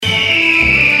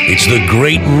It's the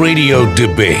great radio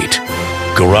debate.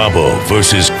 Garabo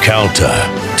versus Calta,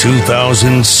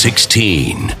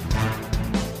 2016.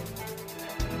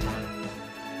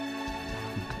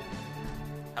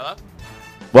 Hello?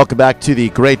 Welcome back to the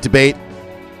Great Debate,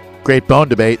 Great Bone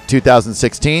Debate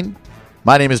 2016.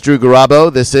 My name is Drew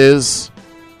Garabo. This is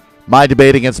my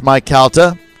debate against Mike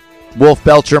Calta. Wolf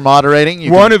Belcher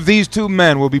moderating. One of these two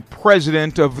men will be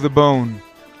president of the Bone.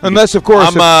 Unless, of course...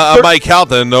 I'm Mike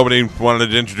Calta, and nobody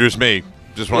wanted to introduce me.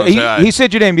 Just wanted to say hi. He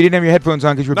said your name. You didn't have your headphones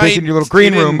on because you were busy in your little he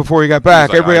green didn't. room before you got back.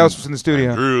 He was like, Everybody else was in the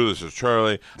studio. I'm Drew, this is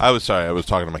Charlie. I was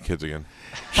talking to my kids again.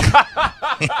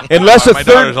 Unless My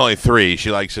daughter's only 3.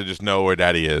 She likes to just know where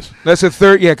Daddy is. That's a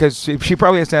third... Yeah, because she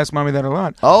probably has to ask Mommy that a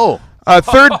lot. Oh,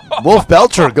 Third Wolf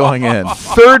Belcher going in.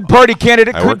 third-party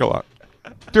candidate I work a lot.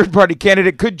 Third-party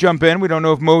candidate could jump in. We don't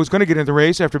know if Mo's going to get into the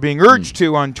race after being urged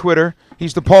to on Twitter.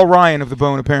 He's the Paul Ryan of the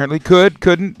Bone, apparently. Could,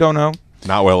 couldn't, don't know.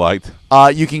 Not well liked.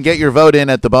 You can get your vote in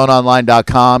at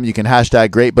theboneonline.com. You can hashtag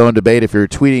Great Bone Debate if you're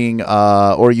tweeting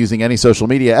or using any social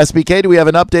media. SBK, do we have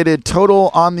an updated total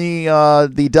on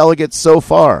the delegates so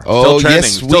far? Oh, Still trending.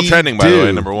 yes, Still we trending, by do. the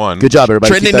way, number 1. Good job, everybody.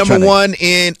 Trending Keep that number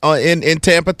trending. 1 in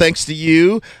Tampa, thanks to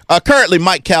you. Currently,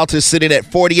 Mike Calta is sitting at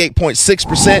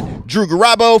 48.6%. Drew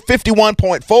Garabo,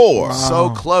 51.4%. So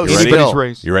close. You ready? Anybody's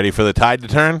race. You ready for the tide to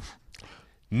turn?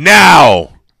 Now!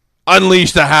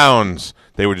 Unleash the hounds.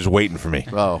 They were just waiting for me.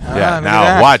 Oh, Yeah, look at now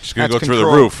that. watch. It's going to go That's through the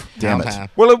control. roof. damn it.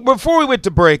 Well, before we went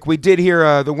to break, we did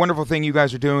hear the wonderful thing you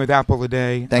guys are doing with Apple a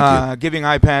Day. Thank you. Giving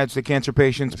iPads to cancer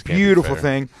patients. This can't be Beautiful fair.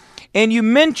 thing. And you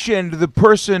mentioned the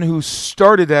person who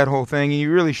started that whole thing, and you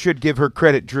really should give her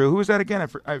credit, Drew. Who was that again?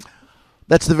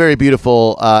 That's the very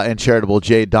beautiful and charitable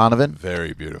Jade Donovan.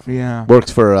 Very beautiful. Yeah.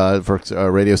 Works for a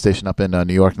radio station up in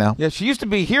New York now. Yeah, she used to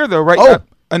be here, though, right? Oh.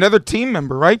 Another team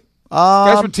member, right? You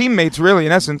guys were teammates, really,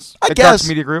 in essence. I at guess. Cox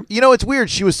Media Group. You know, it's weird.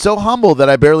 She was so humble that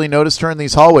I barely noticed her in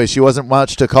these hallways. She wasn't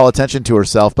much to call attention to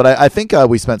herself, but I think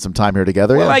we spent some time here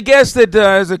together. Well, yeah. I guess that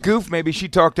as a goof, maybe she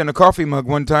talked in a coffee mug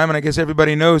one time, and I guess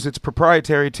everybody knows it's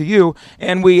proprietary to you.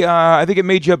 And I think it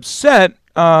made you upset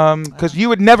because you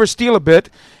would never steal a bit,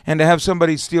 and to have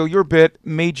somebody steal your bit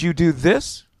made you do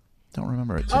this. Don't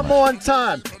remember it too I'm much. on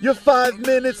time. You're 5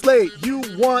 minutes late. You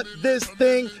want this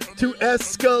thing to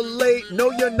escalate.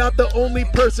 No, you're not the only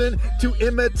person to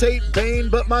imitate Bane,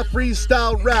 but my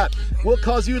freestyle rap will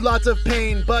cause you lots of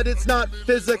pain. But it's not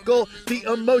physical, the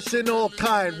emotional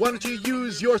kind. Why don't you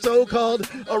use your so-called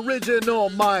original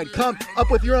mind? Come up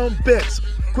with your own bits.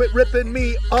 Quit ripping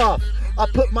me off. I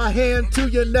put my hand to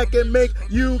your neck and make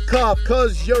you cough,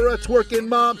 cause you're a twerking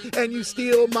mom and you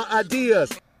steal my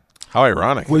ideas. How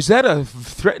ironic. Was that a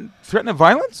threat of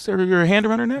violence, or your hand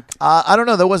around her neck? I don't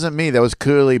know. That wasn't me. That was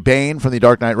clearly Bane from the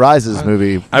Dark Knight Rises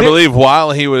movie. I believe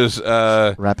while he was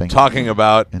Rapping. talking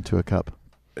about Into a cup.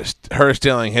 her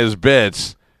stealing his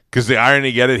bits, because the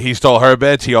irony, get it, he stole her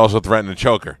bits, he also threatened to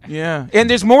choke her. Yeah. And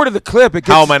there's more to the clip.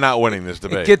 How am I not winning this It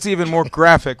debate? gets even more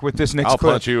graphic with this next I'll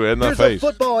clip. punch you in the Here's face. a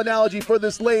football analogy for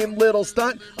this lame little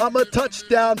stunt. I'm a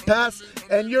touchdown pass,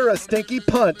 and you're a stinky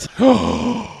punt.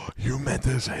 You meant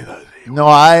to say that. No,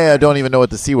 I don't even know what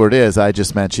the C word is. I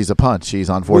just meant she's a punch. She's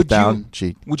on fourth down.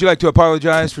 Would you like to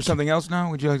apologize for something else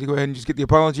now? Would you like to go ahead and just get the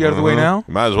apology out of the way now?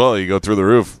 Might as well. You go through the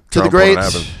roof. To the Trump, when it great,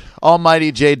 happens.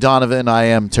 almighty Jade Donovan, I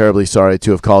am terribly sorry to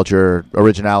have called your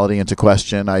originality into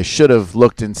question. I should have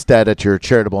looked instead at your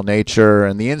charitable nature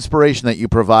and the inspiration that you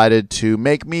provided to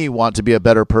make me want to be a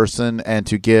better person and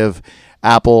to give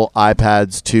Apple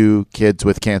iPads to kids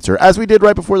with cancer, as we did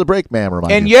right before the break, ma'am.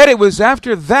 Remind And you. yet it was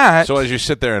after that. So as you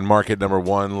sit there in market number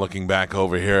 1, looking back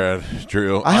over here at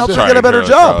Drew, I helped I'm her sorry, get a better Drew,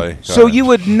 job. Charlie. Go So ahead. you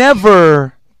would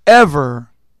never, ever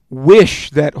wish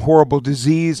that horrible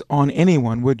disease on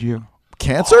anyone, would you?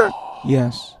 Cancer?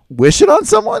 Yes. Wish it on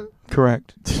someone?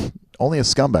 Correct. Only a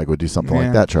scumbag would do something Yeah.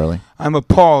 like that, Charlie. I'm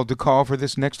appalled to call for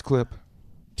this next clip.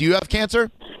 Do you have cancer?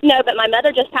 No, but my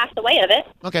mother just passed away of it.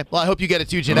 Okay, well, I hope you get it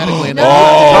too genetically. And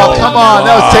Oh, come on.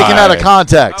 That was taken out of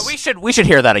context. We should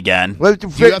hear that again. Well, Do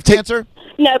you have cancer?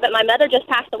 No, but my mother just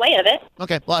passed away of it.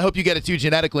 Okay, well, I hope you get it too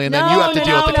genetically, and then you have to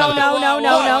deal with the kind of...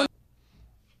 No.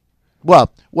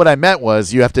 Well, what I meant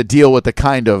was you have to deal with the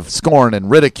kind of scorn and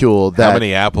ridicule How that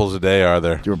many apples a day are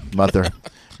there? your mother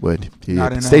would.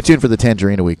 Not enough. Stay tuned for the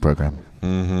Tangerine a Week program.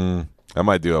 Mm-hmm. I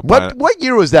might do a What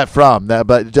year was that from?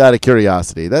 But out of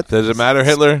curiosity, that Does it matter,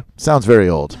 Hitler? sounds very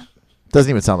old. Doesn't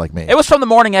even sound like me. It was from the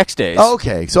Morning X days. Oh,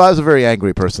 okay, so I was a very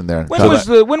angry person there.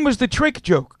 When was the trick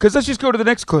joke? Because let's just go to the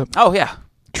next clip. Oh, yeah.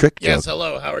 Trick joke? Yes,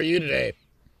 hello. How are you today?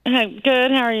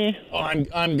 Good. How are you? Oh,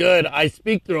 I'm good. I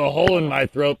speak through a hole in my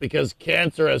throat because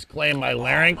cancer has claimed my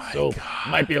larynx, so it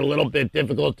might be a little bit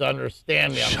difficult to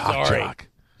understand me. I'm sorry.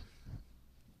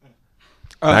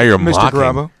 Now you're Mr. mocking.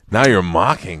 Garabo. Now you're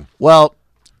mocking. Well,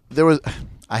 there was.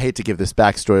 I hate to give this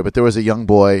backstory, but there was a young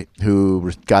boy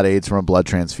who got AIDS from a blood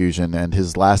transfusion, and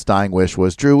his last dying wish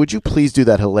was, Drew, would you please do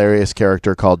that hilarious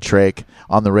character called Trake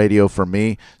on the radio for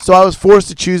me? So I was forced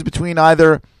to choose between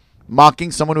either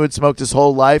mocking someone who had smoked his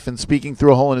whole life and speaking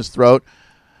through a hole in his throat,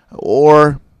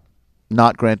 or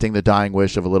not granting the dying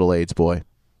wish of a little AIDS boy.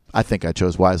 I think I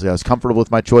chose wisely. I was comfortable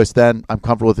with my choice then. I'm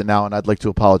comfortable with it now, and I'd like to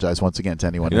apologize once again to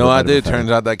anyone. You know what, dude?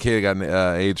 Turns out that kid got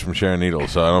AIDS from sharing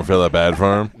needles, so I don't feel that bad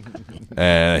for him.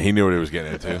 And he knew what he was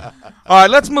getting into. All right,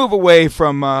 let's move away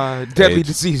from deadly AIDS.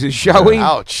 diseases, shall we?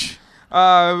 Ouch.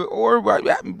 Or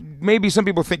maybe some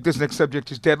people think this next subject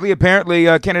is deadly. Apparently,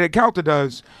 candidate Calta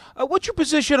does. What's your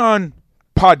position on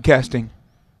podcasting?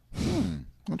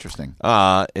 Interesting.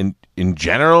 In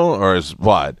general, or is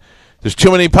what? There's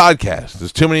too many podcasts.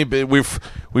 There's too many.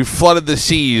 We've flooded the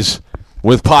seas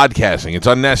with podcasting. It's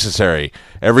unnecessary.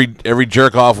 Every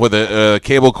jerk off with a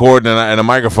cable cord and a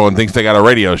microphone thinks they got a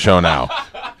radio show now.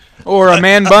 Or a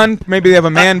man bun? Maybe they have a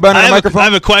man bun and a microphone? I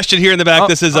have a question here in the back.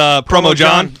 This is Promo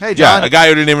John. Hey, John. Yeah, a guy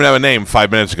who didn't even have a name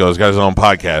 5 minutes ago has got his own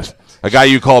podcast. A guy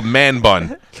you called Man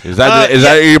Bun. Is that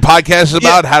what your podcast is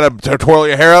about? How to twirl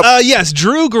your hair up? Yes,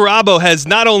 Drew Garabo has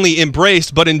not only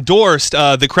embraced but endorsed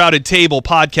the Crowded Table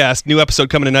podcast. New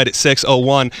episode coming tonight at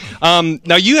 6:01.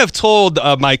 Now, you have told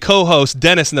my co-host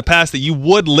Dennis in the past that you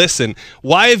would listen.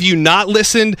 Why have you not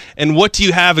listened? And what do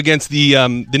you have against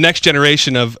the next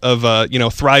generation of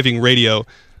thriving radio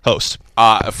hosts?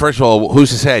 First of all,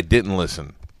 who's to say I didn't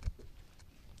listen?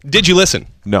 Did you listen?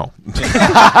 No.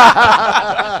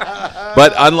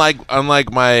 But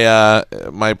unlike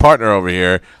my partner over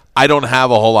here, I don't have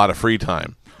a whole lot of free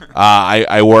time.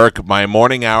 I work my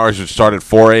morning hours, which start at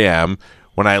 4 a.m.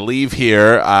 When I leave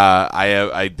here,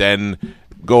 I then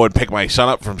go and pick my son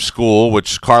up from school,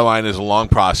 which Carline is a long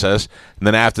process. And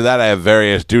then after that, I have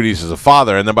various duties as a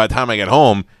father. And then by the time I get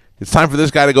home, it's time for this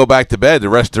guy to go back to bed,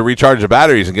 to recharge the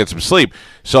batteries and get some sleep.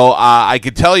 So I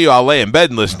could tell you I'll lay in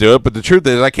bed and listen to it, but the truth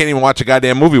is I can't even watch a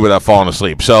goddamn movie without falling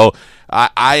asleep. So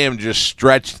I am just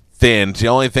stretched thin. The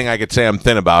only thing I could say I'm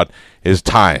thin about is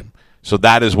time. So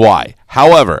that is why.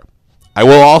 However, I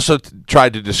will also try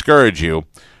to discourage you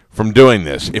from doing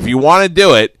this. If you want to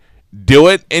do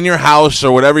it in your house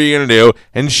or whatever you're going to do,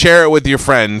 and share it with your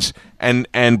friends and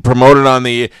promote it on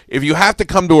the... If you have to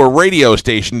come to a radio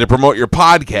station to promote your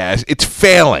podcast, it's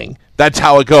failing. That's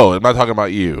how it goes. I'm not talking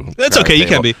about you. That's okay. You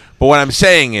can be. But what I'm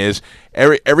saying is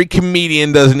every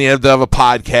comedian doesn't have to have a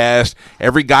podcast.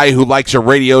 Every guy who likes a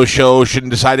radio show shouldn't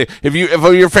decide to... If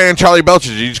you're a fan of Charlie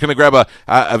Belcher's, you're just going to grab a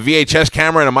VHS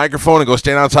camera and a microphone and go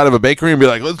stand outside of a bakery and be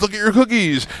like, let's look at your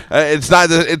cookies. It's not...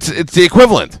 It's the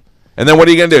equivalent. And then what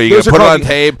are you going to do? You're going to put it on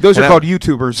tape? Those are called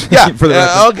YouTubers. Yeah. For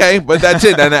the okay, but that's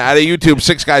it. And out of YouTube,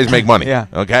 6 guys make money. Yeah.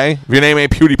 Okay? If your name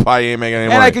ain't PewDiePie, you ain't making any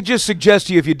money. And I could just suggest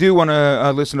to you, if you do want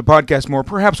to listen to podcasts more,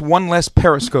 perhaps one less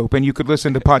Periscope, and you could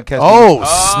listen to podcasts. Oh,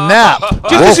 snap.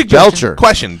 Just a suggestion. Belcher.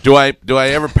 Question. Do I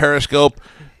ever Periscope?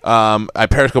 I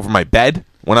Periscope from my bed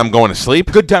when I'm going to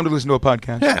sleep? Good time to listen to a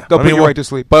podcast. Yeah. They'll put you right to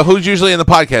sleep. But who's usually in the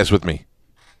podcast with me?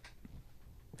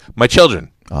 My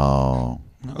children. Oh.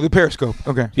 The Periscope.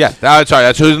 Okay. Yeah, sorry.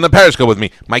 That's who's in the Periscope with me.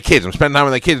 My kids. I'm spending time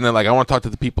with my kids, and they're like, I want to talk to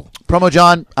the people. Promo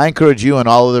John, I encourage you and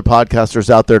all other podcasters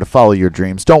out there to follow your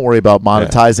dreams. Don't worry about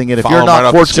monetizing it. If Follow you're them right not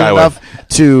off the fortunate Skyway. enough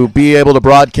to be able to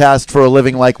broadcast for a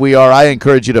living like we are, I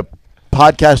encourage you to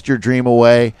podcast your dream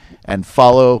away and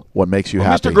follow what makes you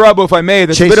happy. Mr. Garabo, if I may,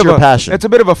 that's Chase a bit your of passion. That's a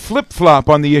bit of a flip-flop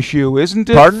on the issue, isn't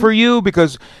it? Pardon? For you?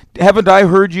 Because haven't I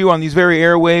heard you on these very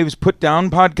airwaves put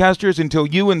down podcasters until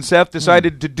you and Seth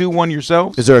decided to do one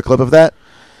yourselves? Is there a clip of that?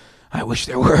 I wish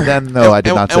there were. Then no, I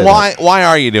did not say And that. why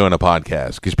are you doing a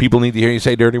podcast? Because people need to hear you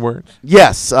say dirty words?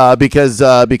 Yes,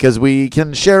 because we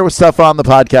can share with stuff on the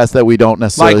podcast that we don't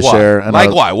necessarily Like what? share. And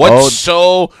Like why? What's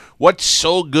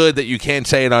so good that you can't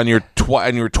say it on your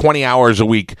 20 hours a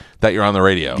week that you're on the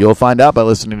radio? You'll find out by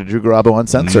listening to Drew Garabo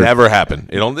Uncensored. Never happened.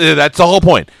 That's the whole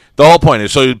point. The whole point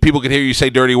is so people can hear you say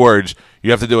dirty words.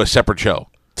 You have to do a separate show.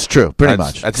 It's true, pretty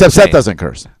That's- much. that's Except Seth insane. doesn't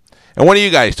curse. And what do you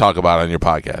guys talk about on your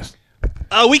podcast?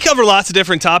 We cover lots of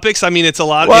different topics. I mean, it's a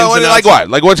lot. Well, ins and like outs. what?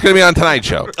 Like what's going to be on tonight's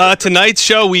show? Tonight's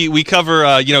show, we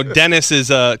cover. Dennis is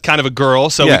kind of a girl,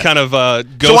 so Yeah. we kind of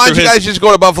go. So why don't through you his- guys just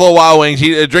go to Buffalo Wild Wings,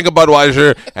 drink a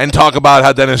Budweiser, and talk about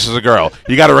how Dennis is a girl?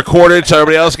 You got to record it so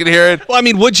everybody else can hear it. Well, I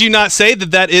mean, would you not say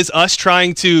that is us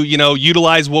trying to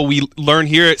utilize what we learn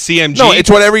here at CMG? No, it's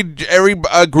what every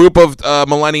group of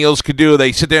millennials could do.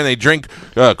 They sit there and they drink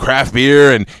craft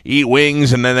beer and eat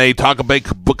wings, and then they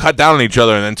cut down on each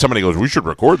other. And then somebody goes, "We should should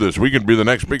record this. We can be the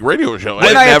next big radio show.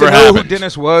 Wouldn't It I have never to know happened. who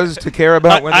Dennis was to care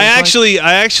about what I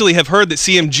actually have heard that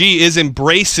CMG is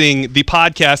embracing the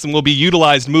podcast and will be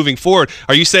utilized moving forward.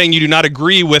 Are you saying you do not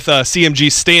agree with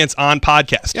CMG's stance on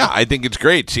podcasting? Yeah, I think it's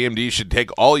great. CMD should take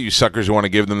all you suckers who want to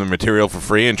give them the material for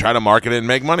free and try to market it and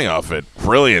make money off it.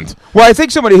 Brilliant. Well, I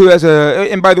think somebody who has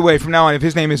and by the way, from now on, if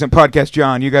his name isn't Podcast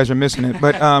John, you guys are missing it.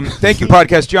 But thank you,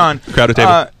 Podcast John. Crowded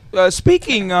table.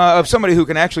 Speaking of somebody who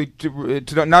can actually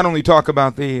to not only talk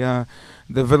about the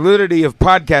validity of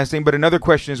podcasting, but another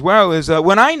question as well is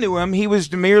when I knew him, he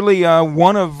was merely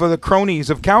one of the cronies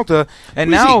of Calta, and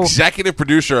He's now the executive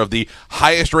producer of the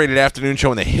highest-rated afternoon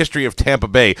show in the history of Tampa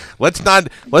Bay. Let's not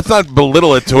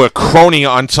belittle it to a crony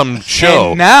on some show.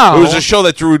 And now it was a show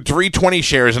that drew 320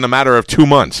 shares in a matter of 2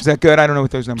 months. Is that good? I don't know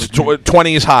what those numbers mean.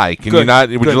 20 is high. Can you Good. not?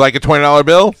 Would Good. you like a $20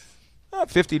 bill?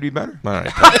 50 would be better. All right.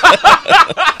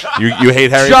 you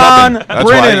hate Harry John Tubman. That's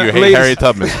Brennan, why you hate ladies- Harry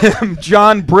Tubman.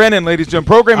 John Brennan, ladies and gentlemen,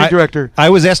 programming director. I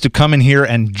was asked to come in here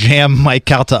and jam Mike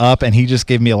Calta up, and he just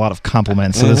gave me a lot of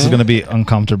compliments. So this is going to be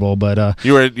uncomfortable, but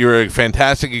You were a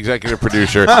fantastic executive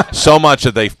producer, so much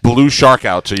that they blew Shark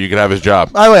out so you could have his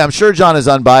job. By the way, I'm sure John is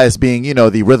unbiased, being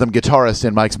the rhythm guitarist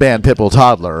in Mike's band, Pitbull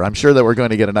Toddler. I'm sure that we're going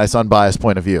to get a nice unbiased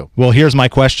point of view. well, here's my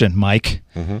question, Mike.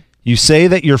 You say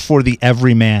that you're for the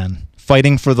everyman,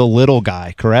 fighting for the little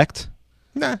guy, correct?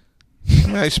 Nah.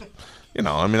 I'm a.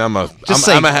 Just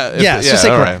say correct.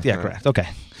 right. Yeah, correct. Okay.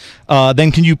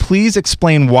 Then can you please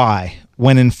explain why,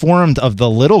 when informed of the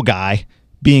little guy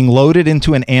being loaded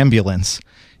into an ambulance,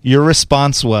 your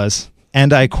response was,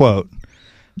 and I quote,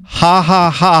 "Ha ha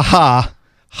ha ha,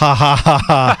 ha ha ha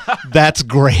ha, that's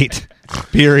great."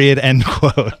 Period. End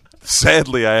quote.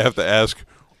 Sadly, I have to ask,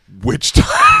 which time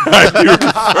are you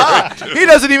referring to? He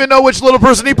doesn't even know which little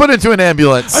person he put into an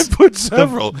ambulance. I put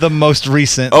several. The most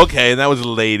recent. Okay, and that was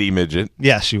Lady Midget.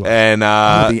 Yes, she was. And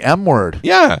the M word.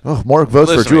 yeah. Oh, more votes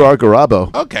Listen for to Drew me. R.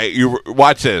 Garabo. Okay, you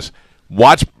watch this.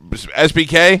 Watch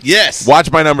SBK. Yes.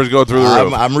 Watch my numbers go through the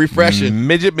roof. I'm refreshing.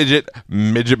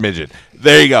 Midget.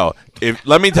 There you go.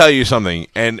 Let me tell you something,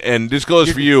 and this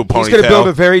goes for you, Ponytail. He's going to build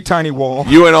a very tiny wall.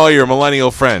 You and all your millennial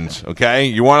friends, okay?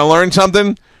 You want to learn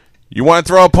something? You want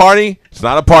to throw a party? It's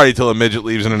not a party till a midget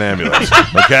leaves in an ambulance,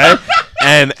 okay?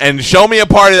 And show me a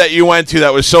party that you went to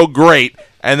that was so great,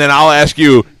 and then I'll ask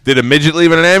you, did a midget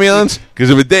leave in an ambulance? Because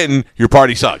if it didn't, your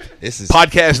party sucked.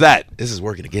 Podcast that. This is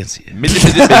working against you. Midget.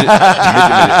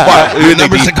 What? The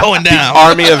numbers are going down. The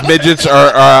army of midgets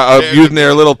are using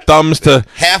their little thumbs to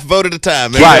Half vote at a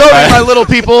time. Keep Man. voting, my little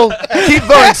people. Keep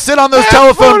voting. Sit on those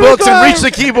telephone books and reach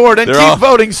the keyboard and They're keep all-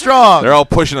 voting strong. They're all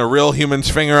pushing a real human's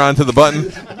finger onto the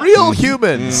button. Real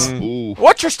humans.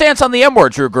 What's your stance on the M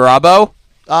word, Drew Garabo?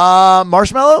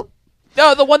 Marshmallow?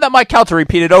 No, the one that Mike Calta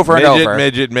repeated over and over.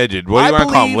 Midget. What do you want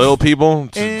to call them? Little people?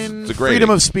 In It's a great freedom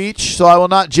of speech, so I will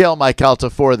not jail Mike Calta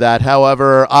for that.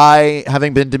 However, I,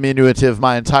 having been diminutive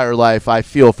my entire life, I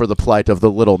feel for the plight of the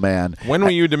little man. When were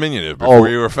you diminutive? Before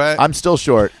you were fat? I'm still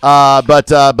short.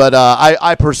 But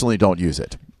I personally don't use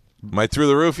it. Am I through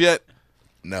the roof yet?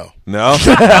 No. No?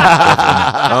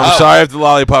 I'm sorry if the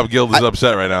Lollipop Guild is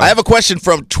upset right now. I have a question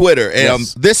from Twitter.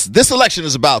 Yes. This election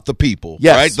is about the people,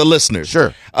 Yes. right? The listeners.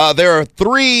 Sure. There are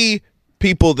 3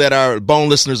 people that our Bone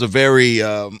listeners are very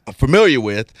familiar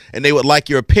with, and they would like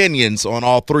your opinions on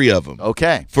all 3 of them.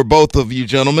 Okay. For both of you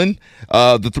gentlemen,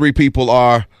 the 3 people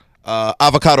are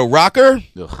Avocado Rocker,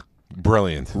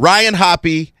 Brilliant. Ryan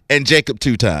Hoppy, and Jacob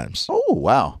 2 Times. Oh,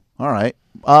 wow. All right.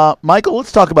 Michael,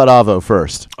 let's talk about Avo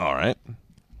first. All right.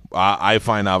 I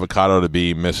find Avocado to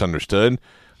be misunderstood.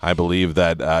 I believe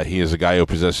that he is a guy who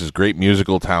possesses great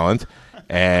musical talent,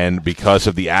 and because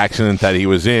of the accident that he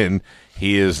was in,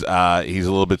 he's a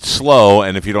little bit slow,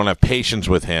 and if you don't have patience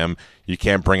with him, you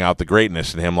can't bring out the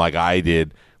greatness in him like I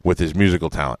did with his musical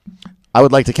talent. I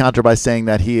would like to counter by saying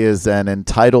that he is an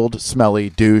entitled, smelly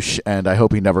douche, and I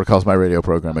hope he never calls my radio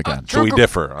program again. So we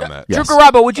differ on that. Yes. Drew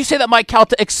Garabo, would you say that Mike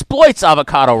Calta exploits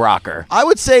Avocado Rocker? I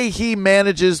would say he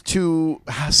manages to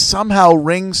somehow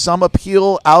wring some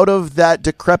appeal out of that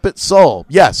decrepit soul.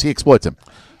 Yes, he exploits him.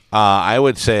 I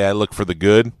would say I look for the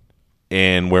good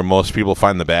in where most people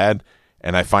find the bad,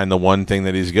 and I find the one thing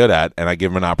that he's good at, and I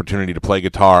give him an opportunity to play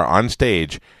guitar on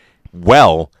stage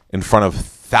well in front of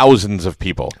thousands of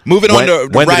people. Moving on to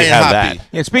when did he Ryan have Hoppy. that?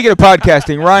 Yeah, speaking of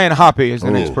podcasting, Ryan Hoppy is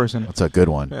the next person. That's a good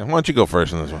one. Yeah, why don't you go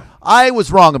first on this one? I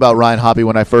was wrong about Ryan Hoppy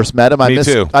when I first met him. Me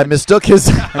too. I mistook his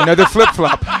Another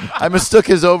flip-flop. I mistook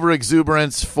his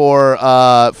overexuberance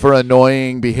for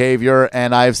annoying behavior,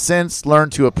 and I've since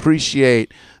learned to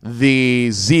appreciate the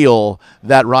zeal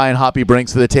that Ryan Hoppe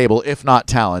brings to the table, if not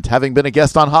talent. Having been a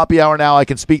guest on Hoppe Hour now, I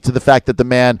can speak to the fact that the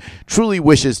man truly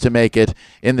wishes to make it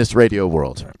in this radio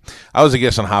world. I was a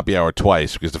guest on Hoppe Hour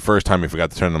twice because the first time he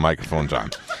forgot to turn the microphones on.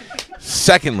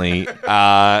 Secondly,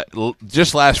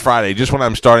 just last Friday, just when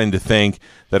I'm starting to think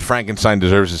that Frankenstein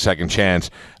deserves a second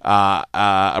chance,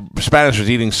 Spanish was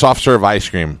eating soft serve ice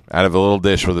cream out of a little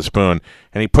dish with a spoon,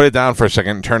 and he put it down for a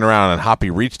second and turned around, and Hoppe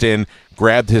reached in,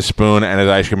 grabbed his spoon and his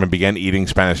ice cream, and began eating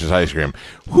Spanish's ice cream.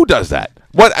 Who does that?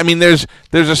 What I mean, there's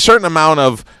a certain amount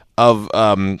of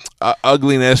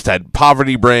ugliness that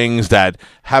poverty brings, that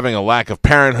having a lack of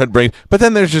parenthood brings, but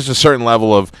then there's just a certain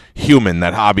level of human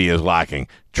that Hoppe is lacking.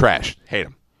 Trash. Hate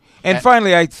him. And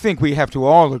finally, I think we have to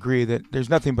all agree that there's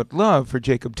nothing but love for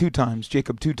Jacob 2 times.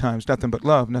 Jacob 2 times, nothing but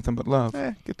love, nothing but love.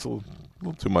 Gets a little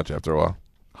too much after a while.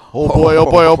 Oh boy, oh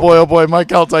boy, oh boy, oh boy. Mike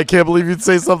Calta, I can't believe you'd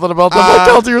say something about that. Mike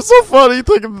Calta, you're so funny.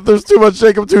 Thinking that there's too much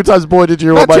Jacob 2 times. Boy, did you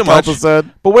hear what Mike Calta said?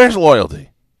 But where's loyalty?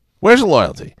 Where's the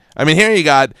loyalty? I mean, here you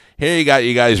got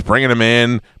you guys bringing him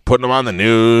in, putting him on the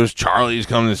news. Charlie's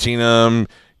coming to see him.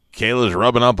 Kayla's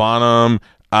rubbing up on him.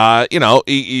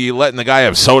 You letting the guy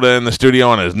have soda in the studio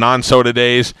on his non-soda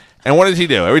days. And what does he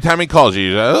do? Every time he calls you,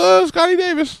 he says, Scotty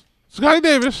Davis. Scotty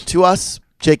Davis. To us,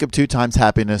 Jacob 2 times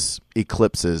happiness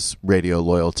eclipses radio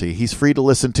loyalty. He's free to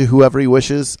listen to whoever he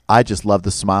wishes. I just love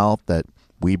the smile that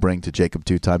we bring to Jacob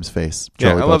 2 times face.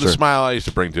 Charlie I love the Butcher. smile I used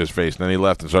to bring to his face. And then he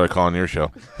left and started calling your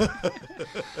show.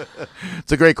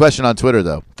 It's a great question on Twitter,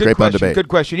 though. Great fun debate. Good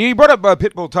question. You brought up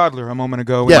Pitbull Toddler a moment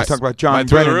ago when Yes. you talked about John Am I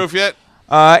through the Brennan. roof yet?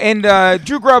 And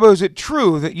Drew Grabo, is it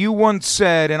true that you once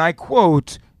said, and I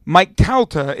quote, Mike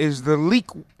Calta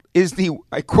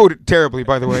I quote it terribly,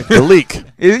 by the way. The leak.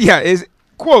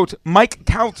 Quote, Mike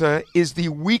Calta is the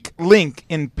weak link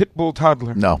in Pitbull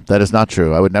Toddler. No, that is not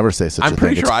true. I would never say such a I'm thing.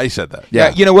 pretty sure It's- I said that. Yeah.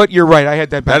 You know what? You're right. I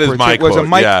had that That backwards. is my It was a quote,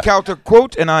 Mike yeah. Calta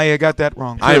quote, and I got that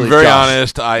wrong. I am Really, very Josh.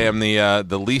 honest. I am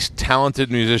the least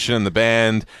talented musician in the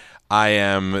band. I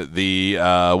am the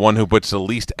one who puts the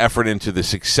least effort into the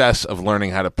success of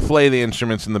learning how to play the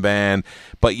instruments in the band.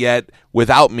 But yet,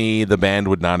 without me, the band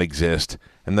would not exist,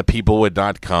 and the people would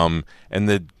not come, and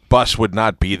the bus would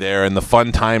not be there, and the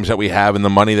fun times that we have and the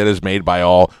money that is made by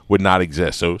all would not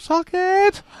exist. So, suck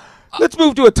it. Let's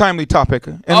move to a timely topic,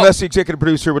 unless the executive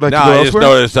producer would like to go No, I just elsewhere.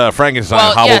 noticed Frankenstein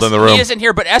hobbled in the room. He isn't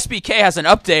here, but SBK has an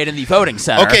update in the voting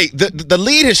center. Okay, the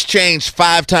lead has changed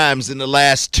 5 times in the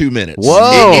last 2 minutes.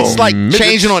 Whoa. It's like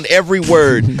changing on every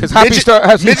word. Because Hoppe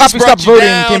stopped voting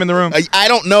and came in the room. I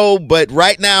don't know, but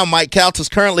right now Mike Calta's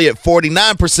currently at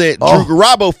 49%, Drew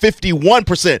Garabo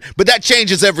 51%, but that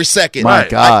changes every second. My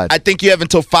God. I think you have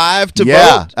until 5 to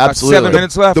Yeah, vote. absolutely. 7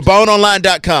 minutes left.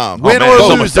 TheBoneOnline.com. Win man, or it's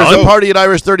lose, almost there's done. a party at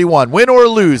Irish 31. Win or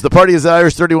lose, the party is at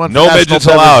Irish 31 for No National midgets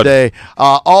Beverage allowed. Day.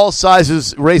 All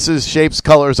sizes, races, shapes,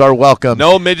 colors are welcome.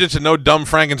 No midgets and no dumb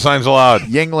Frankensteins allowed.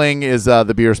 Yingling is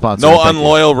the beer sponsor. No Thank you.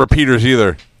 unloyal repeaters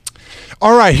either.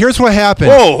 All right, here's what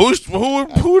happened. Whoa,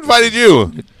 who invited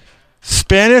you?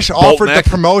 Spanish offered Boltneck. the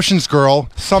promotions girl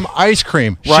some ice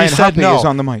cream. Ryan she said Hoppe no. is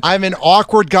on the mic. I'm an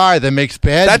awkward guy that makes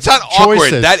bad That's not choices.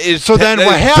 awkward. That is so. Then that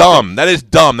what is happened? dumb. That is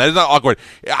dumb. That is not awkward.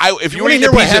 If you were wanna eating a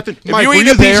hear what piece, happened? if Mike, you were were eating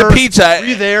a you piece of there? pizza, Were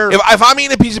you there? If I'm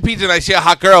eating a piece of pizza and I see a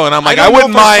hot girl and I'm like, I I don't know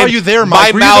wouldn't if I saw mind you there, my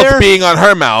Mike. Were you mouth there? being on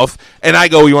her mouth, and I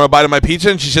go, "You want to bite of my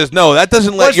pizza?" And she says, "No, that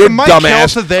doesn't let Was your the Mike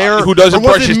dumbass Calta there, who doesn't or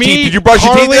was brush it his me, teeth. Did you brush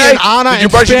your teeth Carly, today? and Anna Did you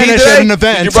in brush your teeth Spanish today? at an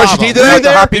event Did you in brush your Saba? teeth Were you today?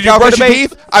 there? Did you brush your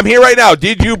teeth? I'm here right now.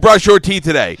 Did you brush your teeth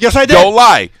today? Yes, I did. Don't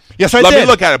lie. Yes, I Let me did.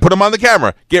 look at it. Put them on the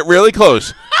camera. Get really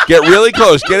close. Get really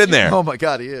close. Get in there. Oh, my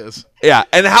God, he is. Yeah,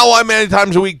 and how many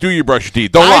times a week do you brush your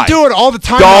teeth? Don't I lie. do it all the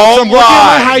time. Don't I'm working on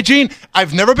lie. my hygiene.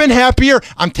 I've never been happier.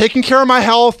 I'm taking care of my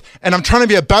health, and I'm trying to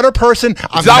be a better person.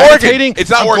 I'm It's not working. meditating.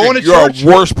 It's not I'm working. Going to You're church. a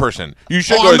worse person. You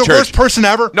should Oh, go I'm to the church. worst person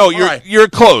ever. No, All you're right. you're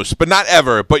close, but not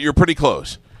ever. But you're pretty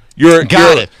close. You're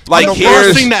Got it. Like I'm the here's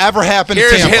worst thing to ever happen to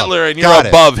Here's Tampa. Hitler, and you're Got it.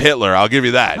 above Hitler. I'll give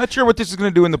you that. Not sure what this is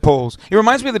going to do in the polls. It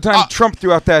reminds me of the time Trump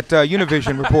threw out that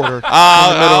Univision reporter.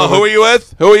 Who are you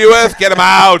with? Who are you with? Get him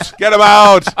out. Get him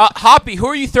out. Hoppe, who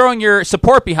are you throwing your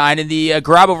support behind in the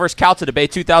Garabo versus Calta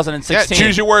debate Yeah, 2016?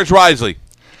 choose your words wisely.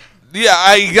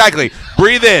 Yeah, exactly.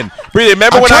 Breathe in. Breathe in.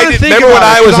 Remember I'm when trying I to think remember when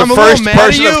about it, I was 'cause I'm the a little first mad at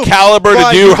person you, of caliber to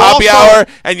but do you've Happy also- Hour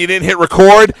and you didn't hit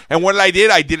record? And what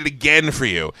did? I did it again for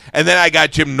you. And then I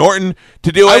got Jim Norton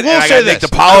to do it. I and will I say got Nick this.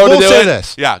 DiPaolo I will to do say it.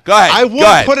 this. Yeah, go ahead. I Go would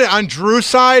ahead. put it on Drew's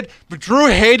side, but Drew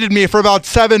hated me for about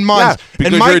 7 months. Yeah,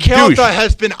 because and Mike you're a douche. Calta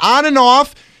has been on and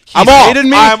off. He's I'm off. hated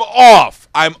me. I'm off.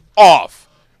 I'm off.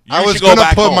 I was should go going to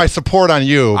back put home. my support on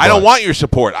you. I don't want your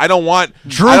support. I don't want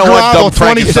Drew I don't want Garabo, dumb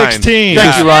Frankenstein. 2016.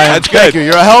 Thank you, Ryan. That's good. Thank you.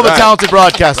 You're a hell of a Right. talented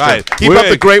broadcaster. Right. Keep up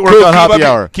the great work on Happy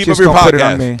Hour. Keep Just up your don't put it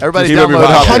on podcast. me. Everybody Keep up your download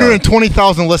podcast. Happy Hour.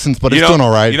 120,000 listens, but it's You doing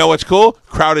all right. You know what's cool?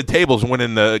 Crowded Tables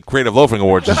winning the Creative Loafing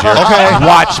Awards this year. Okay.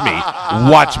 Watch me.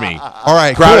 Watch me. All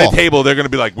right, Crowded cool. Table, they're going to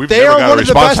be like, we've They never are got one a of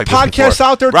the response best like this podcasts before.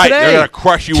 out there Right, today. they're going to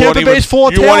crush you. Tampa Bay's full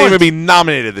of you won't talent. even be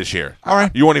nominated this year. All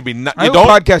right. You won't even be I hope don't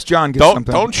Podcast John gets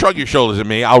something. Don't shrug your shoulders at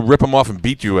me. I'll rip them off and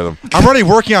beat you with them. I'm already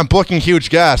working on booking huge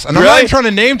guests. And I'm not Really? even trying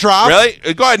to name drop.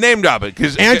 Really? Go ahead, name drop it.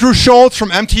 Because Andrew Schultz from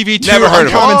MTV2. never heard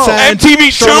of him. Uncommon Sense.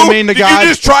 MTV2. Charlemagne the Did God. you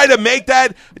just try to make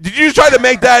that? Did you just try to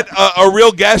make that a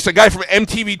real guest? A guy from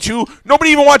MTV2?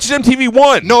 Nobody even watches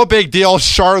MTV1. No big deal.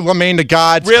 Charlemagne the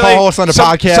God, Really? co-host on the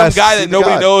podcast. Some guy that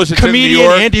nobody knows. That's in New Comedian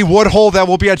York. Andy Woodhull that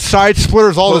will be at Side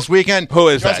Splitters all this weekend. Who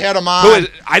is You guys that? had him on. Who is?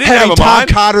 I didn't Having have him Tom on.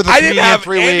 Cotter, the I didn't comedian, have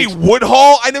 3 Andy weeks.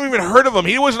 Woodhull. I never even heard of him.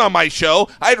 He wasn't on my show.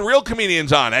 I had real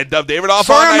comedians on. I had Dove David off.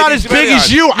 Sorry, on. I'm I not had as DC big Many as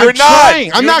on. you. You're I'm not.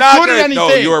 trying. I'm You're not good at gonna- No,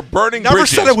 anything. you are burning Never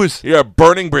bridges. said it was- You are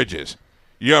burning bridges.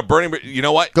 You are burning. You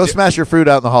know what? Go smash your fruit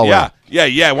out in the hallway.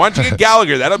 Yeah. Why don't you get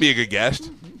Gallagher? That'll be a good guest.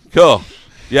 Cool.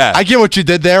 Yeah. I get what you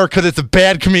did there because it's a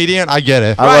bad comedian. I get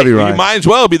it. I love you, Ryan. You might as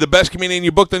well be the best comedian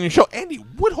you booked on your show. Andy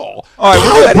Woodhull. All right, we're Who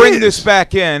going that to bring is? this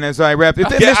back in as I wrap it.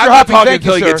 Yeah, Mr. I'm not Hoppy, talking thank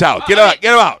until you, he gets sir. out. Get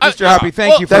out. Mr. Hoppy,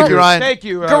 thank you. Thank you, Ryan. Thank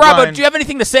you, Garabo, Ryan. do you have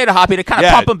anything to say to Hoppy to kind of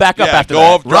Yeah, pump him back up yeah, after go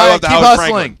that? off, drive Ryan, off to keep Alex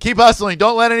hustling. Franklin. Keep hustling.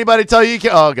 Don't let anybody tell you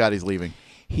can't. Oh, God, he's leaving.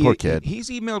 Poor kid. He's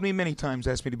emailed me many times,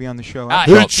 asked me to be on the show.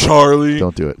 Hey, Charlie.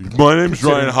 Don't do it. My name's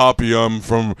Ryan Hoppy. I'm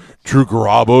from Drew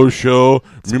Garabo's show.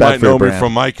 You bad might for your know me brand.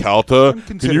 from Mike Calta.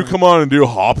 Can you come on and do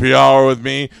Hoppy Hour with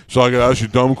me so I can ask you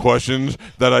dumb questions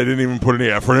that I didn't even put any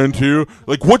effort into?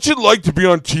 Like, what's it like to be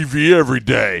on TV every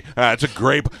day? It's a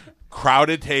great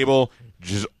crowded table.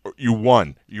 Just you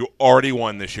won. You already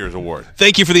won this year's award.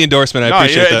 Thank you for the endorsement. I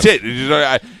appreciate that. That's it. It's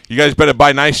just, you guys better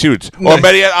buy nice suits. Or Nice.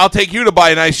 better yet, I'll take you to buy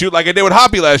a nice suit like I did with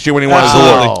Hoppy last year when he won his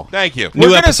Absolutely. award. Thank you.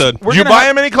 New episode. Did you buy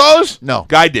him any clothes? No.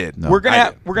 Guy did. No. We're gonna I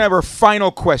have, we're gonna have our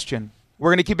final question.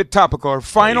 We're gonna keep it topical. Our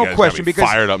final you guys got question me because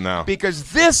fired up now.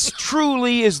 because this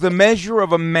truly is the measure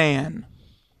of a man.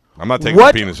 I'm not taking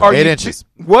What the penis are out. you 8 inches.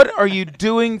 What are you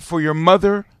doing for your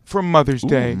mother for Mother's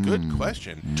Day? Good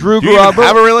question. Drew Do you even Garabo.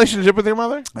 have a relationship with your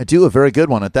mother? I do a very good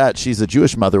one at that. She's a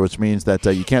Jewish mother, which means that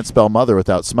you can't spell mother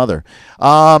without smother.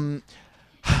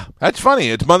 That's funny.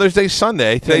 It's Mother's Day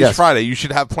Sunday. Today's Yes. Friday. You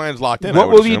should have plans locked in. I What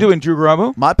would will you assume. do in Drew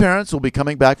Garabo? My parents will be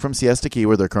coming back from Siesta Key,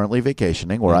 where they're currently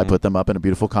vacationing, where I put them up in a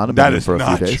beautiful condominium That is for a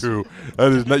not few days. true.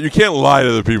 That is not. You can't lie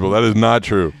to the people. That is not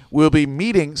true. We'll be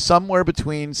meeting somewhere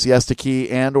between Siesta Key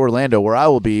and Orlando, where I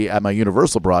will be at my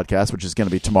Universal broadcast, which is going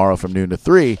to be tomorrow from noon to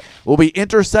 3. We'll be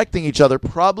intersecting each other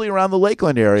probably around the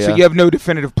Lakeland area. So you have no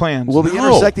definitive plans. We'll be No.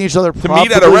 intersecting each other To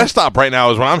meet at a rest stop right now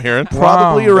is what I'm hearing.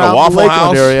 probably Wow. around A Waffle the Lakeland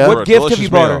House. area. What for a gift have you delicious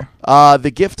bought meal. her?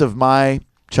 The gift of my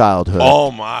childhood.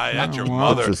 Oh my! That's your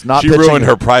mother. Just not She pitching ruined it.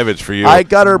 her privates for you. I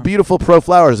got her beautiful Pro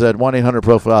Flowers at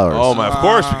 1-800-PRO-FLOWERS. Oh my! Of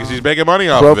course, because he's making money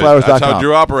off of it. That's how ProFlowers.com.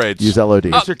 Drew operates. Use LOD.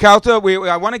 Mr. Calta,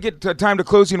 I want to get time to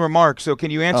closing remarks. So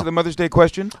can you answer the Mother's Day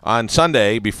question? On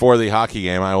Sunday, before the hockey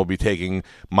game, I will be taking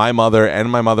my mother and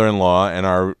my mother-in-law and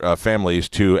our families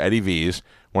to Eddie V's,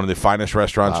 one of the finest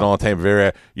restaurants in all of Tampa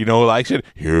Bay. You know who likes it?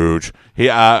 Huge.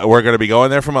 We're going to be going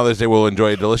there for Mother's Day. We'll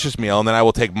enjoy a delicious meal, and then I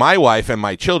will take my wife and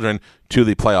my children to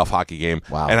the playoff hockey game,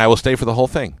 and I will stay for the whole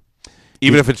thing,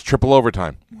 even if it's triple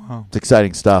overtime. Wow. It's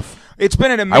exciting stuff. It's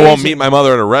been an I amazing. won't meet my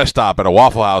mother at a rest stop at a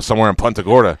Waffle House somewhere in Punta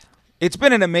Gorda. It's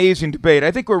been an amazing debate.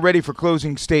 I think we're ready for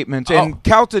closing statements. And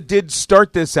Calta did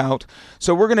start this out,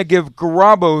 so we're going to give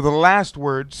Garabo the last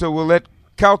word. So we'll let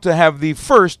Calta have the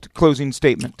first closing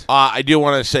statement. I do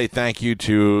want to say thank you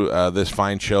to this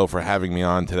fine show for having me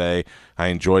on today. I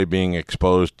enjoy being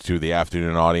exposed to the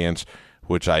afternoon audience,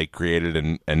 which I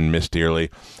created and miss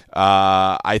dearly.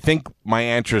 I think my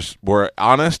answers were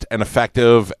honest and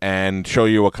effective and show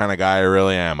you what kind of guy I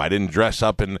really am. I didn't dress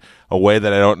up in a way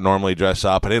that I don't normally dress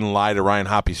up. I didn't lie to Ryan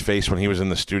Hoppy's face when he was in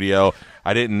the studio.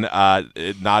 I didn't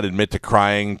not admit to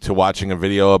crying to watching a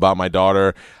video about my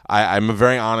daughter. I'm a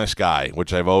very honest guy,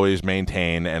 which I've always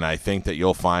maintained, and I think that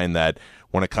you'll find that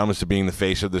when it comes to being the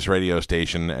face of this radio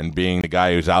station and being the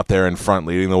guy who's out there in front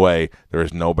leading the way, there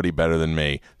is nobody better than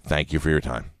me. Thank you for your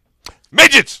time.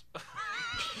 Midgets!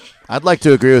 I'd like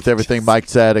to agree with everything Mike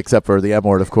said, except for the M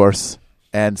word, of course,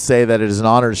 and say that it is an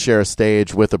honor to share a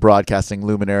stage with a broadcasting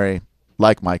luminary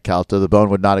like Mike Calta. The Bone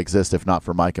would not exist if not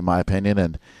for Mike, in my opinion,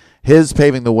 and his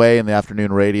paving the way in the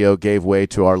afternoon radio gave way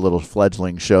to our little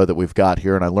fledgling show that we've got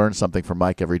here, and I learn something from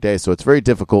Mike every day, so it's very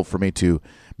difficult for me to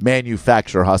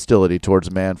manufacture hostility towards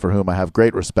a man for whom I have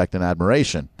great respect and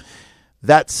admiration.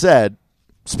 That said,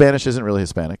 Spanish isn't really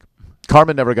Hispanic.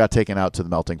 Carmen never got taken out to the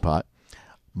melting pot.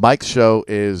 Mike's show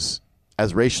is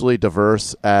as racially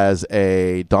diverse as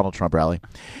a Donald Trump rally.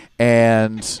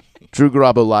 And Drew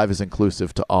Garabo Live is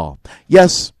inclusive to all.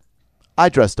 Yes, I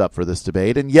dressed up for this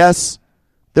debate. And yes,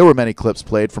 there were many clips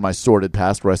played from my sordid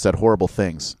past where I said horrible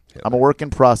things. I'm a work in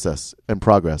progress.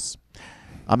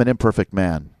 I'm an imperfect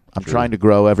man. I'm trying to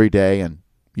grow every day, and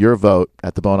your vote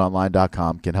at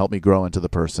theboneonline.com can help me grow into the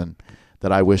person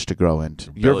that I wish to grow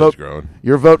into. Your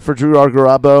vote for Drew R.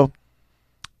 Garabo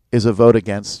is a vote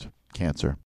against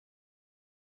cancer.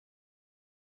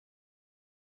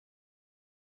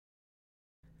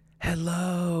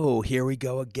 Hello, here we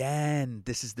go again.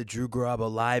 This is the Drew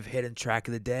Garabo Live hidden track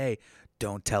of the day.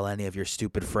 Don't tell any of your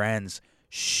stupid friends.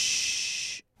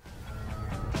 Shh.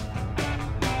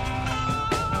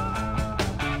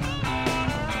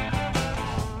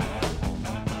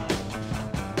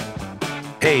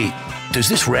 Hey, does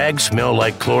this rag smell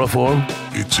like chloroform?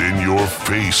 It's in your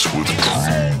face with Drew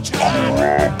Garabo.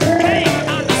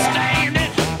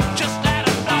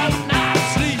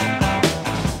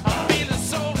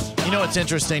 You know what's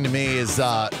interesting to me is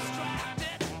the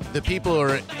people who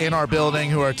are in our building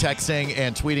who are texting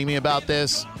and tweeting me about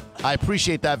this. I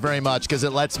appreciate that very much because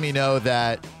it lets me know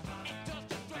that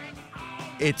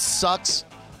it sucks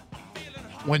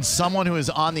when someone who is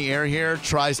on the air here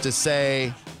tries to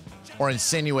say or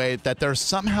insinuate that they're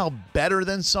somehow better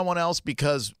than someone else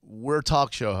because we're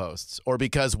talk show hosts or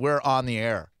because we're on the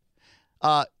air.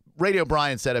 Radio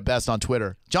Brian said it best on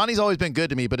Twitter. Johnny's always been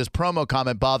good to me, but his promo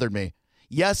comment bothered me.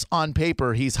 Yes, on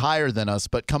paper, he's higher than us,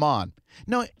 but come on.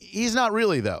 No, he's not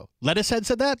really, though. Lettucehead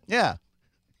said that? Yeah.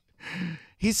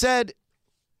 He said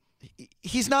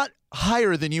he's not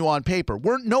higher than you on paper.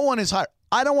 No one is higher.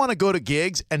 I don't want to go to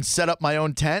gigs and set up my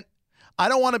own tent. I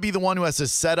don't want to be the one who has to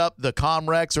set up the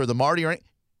Comrex or the Marty or anything.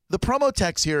 The promo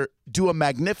techs here do a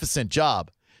magnificent job,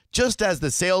 just as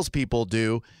the salespeople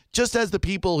do, just as the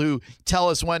people who tell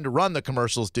us when to run the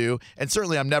commercials do, and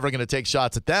certainly I'm never going to take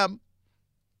shots at them.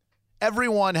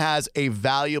 Everyone has a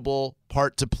valuable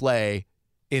part to play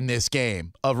in this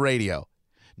game of radio.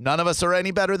 None of us are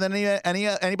any better than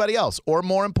anybody else or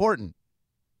more important.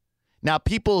 Now,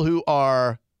 people who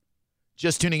are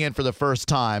just tuning in for the first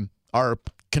time are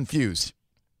confused.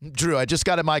 Drew, I just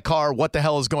got in my car. What the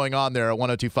hell is going on there at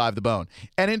 102.5 The Bone?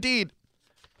 And indeed,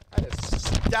 I had a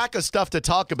stack of stuff to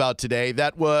talk about today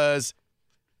that was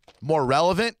more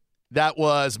relevant, that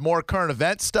was more current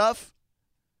event stuff.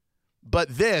 But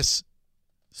this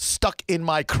stuck in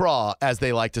my craw, as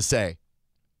they like to say.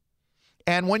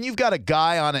 And when you've got a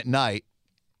guy on at night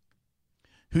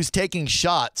who's taking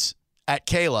shots at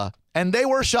Kayla, and they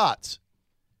were shots.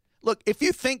 Look, if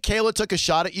you think Kayla took a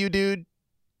shot at you, dude,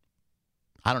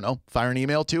 I don't know, fire an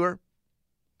email to her.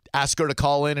 Ask her to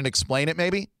call in and explain it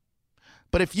maybe.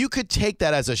 But if you could take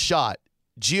that as a shot,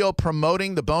 Gio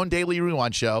promoting the Bone Daily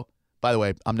Rewind show. By the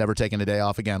way, I'm never taking a day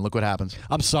off again. Look what happens.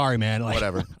 I'm sorry, man.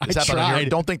 Whatever. I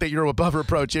don't think that you're above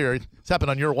reproach here. It's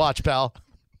happened on your watch, pal.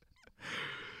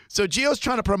 So Gio's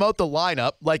trying to promote the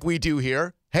lineup like we do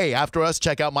here. Hey, after us,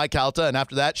 check out Mike Calta. And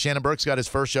after that, Shannon Burke's got his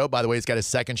first show. By the way, he's got his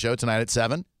second show tonight at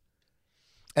 7.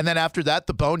 And then after that,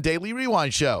 the Bone Daily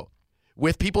Rewind show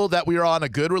with people that we are on a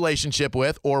good relationship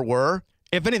with or were.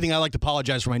 If anything, I'd like to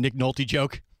apologize for my Nick Nolte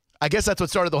joke. I guess that's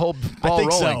what started the whole ball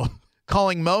rolling. So.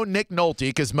 Calling Mo Nick Nolte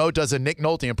because Mo does a Nick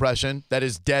Nolte impression that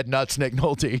is dead nuts Nick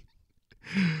Nolte.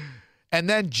 And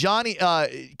then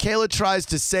Kayla tries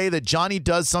to say that Johnny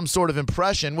does some sort of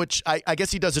impression, which I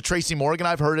guess he does a Tracy Morgan.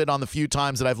 I've heard it on the few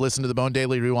times that I've listened to the Bone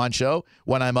Daily Rewind show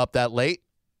when I'm up that late.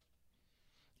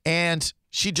 And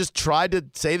she just tried to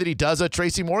say that he does a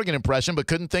Tracy Morgan impression but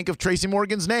couldn't think of Tracy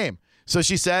Morgan's name. So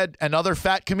she said, another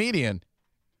fat comedian.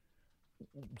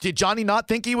 Did Johnny not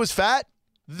think he was fat?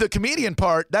 The comedian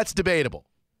part, that's debatable.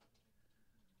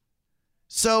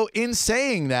 So in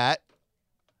saying that,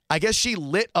 I guess she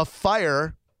lit a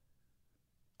fire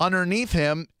underneath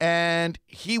him and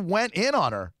he went in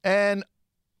on her. And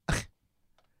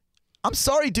I'm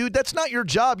sorry, dude, that's not your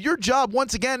job. Your job,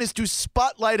 once again, is to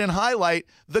spotlight and highlight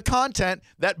the content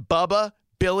that Bubba,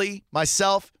 Billy,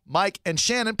 myself, Mike, and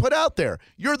Shannon put out there.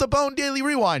 You're the Bone Daily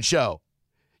Rewind show.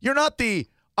 You're not the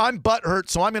I'm butthurt,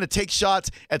 so I'm going to take shots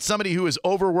at somebody who is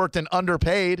overworked and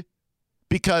underpaid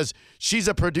because she's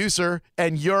a producer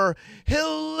and you're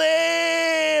hilarious.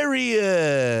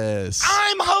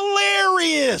 I'm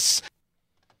hilarious.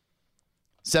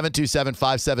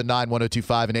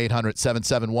 727-579-1025 and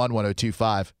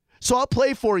 800-771-1025. So I'll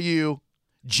play for you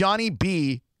Johnny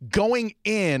B going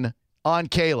in on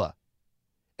Kayla.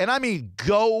 And I mean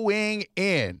going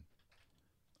in.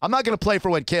 I'm not going to play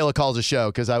for when Kayla calls a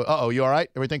show because you all right?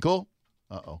 Everything cool?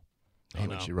 Uh-oh.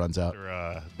 when she runs out.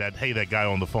 That guy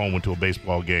on the phone went to a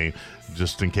baseball game,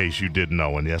 just in case you didn't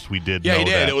know. And yes, we did know Yeah, he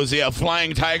did. that. It was the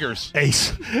Flying Tigers.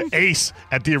 Ace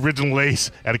at the original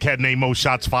Ace at a cat named Mo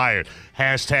Shots Fired.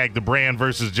 Hashtag the brand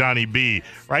versus Johnny B.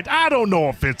 Right? I don't know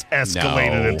if it's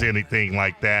escalated No. into anything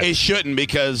like that. It shouldn't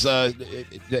because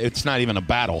it's not even a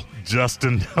battle.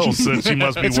 Justin Nelson, she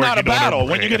must be It's working not a on her battle. When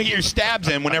brand. you're going to get your stabs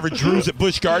in whenever Drew's at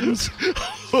Busch Gardens?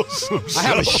 I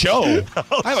have a show.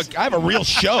 I have a real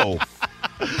show.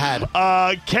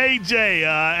 KJ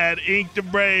at Ink the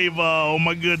Brave. Oh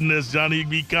my goodness, Johnny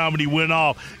B Comedy went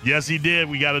off. Yes, he did.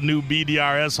 We got a new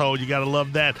BDRS hole. You gotta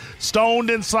love that. Stoned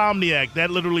Insomniac.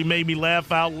 That literally made me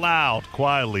laugh out loud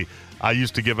quietly. I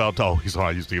used to give out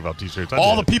T-shirts.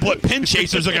 All the people at Pin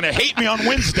Chasers are going to hate me on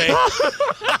Wednesday.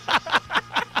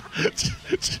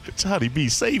 Johnny B,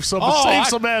 save some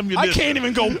ammunition. I can't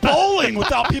even go bowling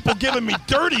without people giving me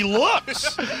dirty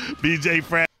looks. BJ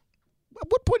Fran. At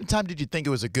what point in time did you think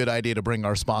it was a good idea to bring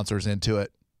our sponsors into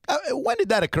it? When did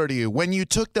that occur to you? When you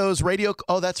took those radio...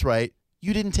 Oh, that's right.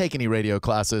 You didn't take any radio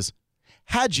classes.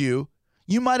 Had you,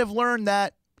 you might have learned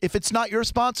that if it's not your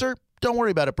sponsor, don't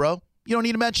worry about it, bro. You don't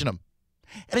need to mention them.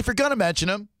 And if you're going to mention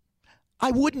them,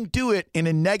 I wouldn't do it in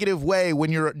a negative way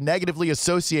when you're negatively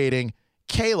associating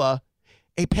Kayla,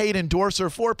 a paid endorser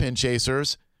for Pin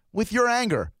Chasers, with your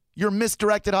anger, your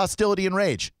misdirected hostility and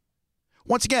rage.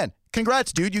 Once again,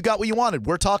 congrats, dude. You got what you wanted.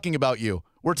 We're talking about you.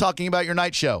 We're talking about your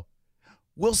night show.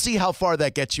 We'll see how far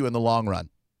that gets you in the long run.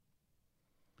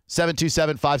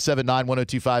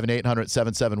 727-579-1025 and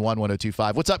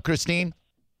 800-771-1025. What's up, Christine?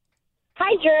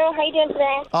 Hi, Drew. How you doing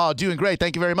today? Oh, doing great.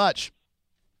 Thank you very much.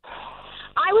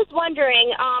 I was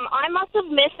wondering, I must have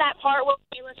missed that part where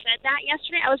Kayla said that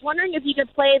yesterday. I was wondering if you could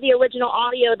play the original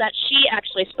audio that she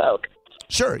actually spoke.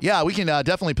 Sure. Yeah, we can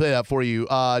definitely play that for you.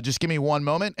 Just give me one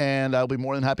moment, and I'll be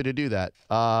more than happy to do that.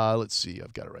 Let's see.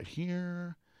 I've got it right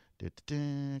here.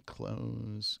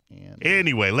 Close. And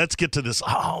Anyway, let's get to this.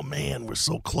 Oh man, we're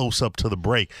so close up to the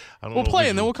break. We'll play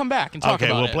and then we'll come back and talk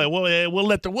about we'll it. play. We'll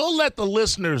let the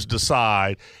listeners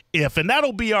decide if, and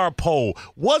that'll be our poll.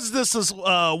 Was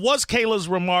Kayla's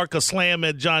remark a slam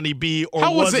at Johnny B, or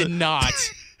How was it not?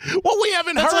 Well, we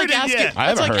haven't That's heard like it asking, yet.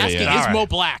 That's like asking, is Mo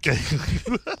black?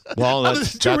 Well,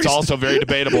 that's also very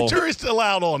debatable. The jury's still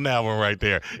out on that one right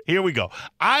there. Here we go.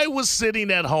 I was sitting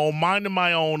at home minding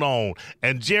my own,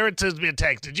 and Jared sends me a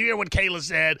text. Did you hear what Kayla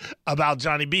said about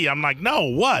Johnny B? I'm like, no,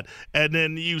 what? And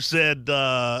then you said,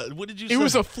 what did you say? It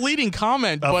was a fleeting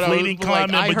comment. A but fleeting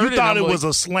comment, I but heard you thought and it I'm was like,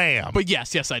 a slam. But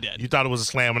yes, I did. You thought it was a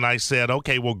slam, and I said,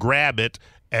 okay, well, grab it,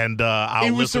 and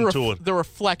I'll listen to it. The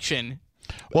reflection.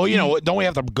 Well, you know, don't we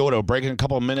have to go to a break in a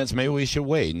couple of minutes? Maybe we should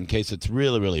wait in case it's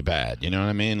really, really bad. You know what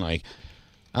I mean? Like,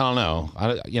 I don't know.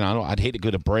 I'd hate to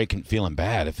go to break and feeling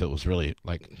bad if it was really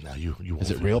like. No, you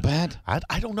is it real bad?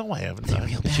 I don't know. I haven't.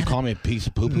 Did you call me a piece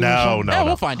of poop? No. Yeah,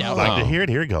 we'll find out. I'd like to hear it.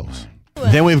 Here it goes.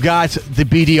 Then we've got the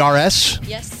BDRS.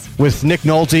 Yes. With Nick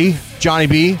Nolte, Johnny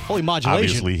B. Holy modulation.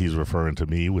 Obviously, he's referring to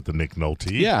me with the Nick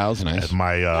Nolte. Yeah, that was nice. As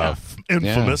my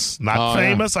infamous, not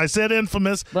famous. Yeah. I said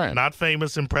infamous, right. Not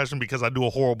famous impression because I do a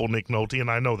horrible Nick Nolte,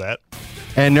 and I know that.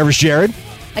 And Nervous Jared.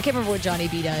 I can't remember what Johnny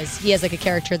B does. He has like a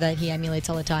character that he emulates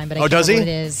all the time, but I Oh, can't does remember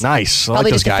he? what it is. Nice. I like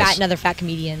Probably those just guys. another fat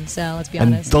comedian, so let's be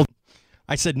honest.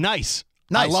 I said nice.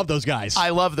 Nice. I love those guys.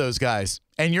 I love those guys.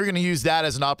 And you're going to use that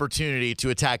as an opportunity to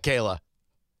attack Kayla.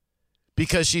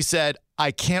 Because she said,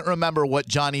 I can't remember what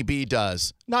Johnny B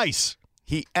does. Nice.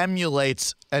 He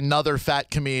emulates another fat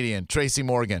comedian, Tracy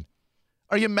Morgan.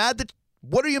 Are you mad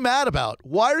what are you mad about?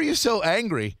 Why are you so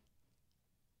angry?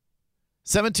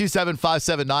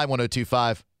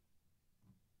 727-579-1025.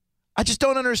 I just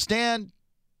don't understand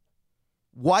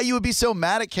why you would be so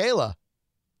mad at Kayla.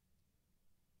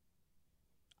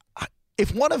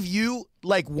 If one of you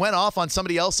went off on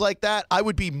somebody else like that, I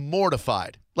would be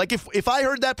mortified. Like if I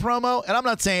heard that promo, and I'm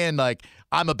not saying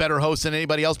I'm a better host than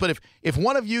anybody else, but if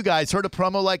one of you guys heard a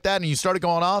promo like that and you started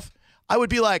going off, I would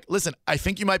be like, listen, I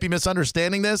think you might be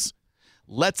misunderstanding this.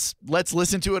 Let's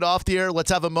listen to it off the air.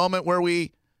 Let's have a moment where I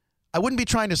wouldn't be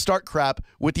trying to start crap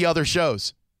with the other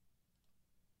shows.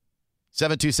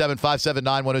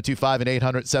 727-579-1025 and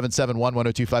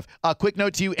 800-771-1025. Quick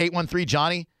note to you, 813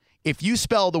 Johnny. If you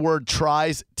spell the word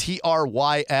tries,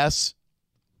 Trys,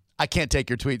 I can't take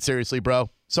your tweet seriously,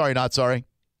 bro. Sorry, not sorry.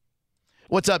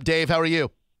 What's up, Dave? How are you?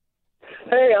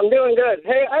 Hey, I'm doing good.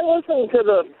 Hey, I listen to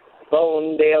the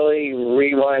Bone Daily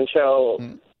Rewind show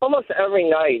almost every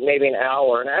night, maybe an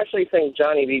hour, and I actually think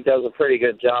Johnny B does a pretty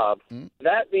good job.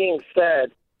 That being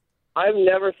said, I've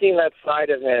never seen that side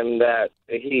of him that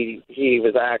he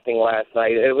was acting last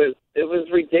night. It was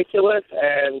ridiculous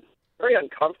and very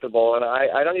uncomfortable, and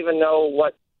I don't even know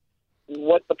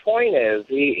what the point is.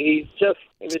 He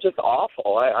was just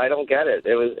awful. I don't get it.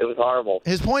 It was horrible.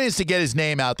 His point is to get his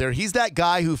name out there. He's that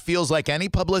guy who feels like any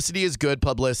publicity is good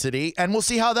publicity, and we'll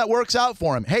see how that works out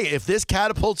for him. Hey, if this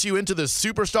catapults you into the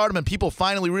superstardom and people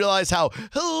finally realize how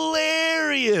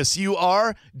hilarious you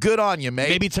are, good on you, mate.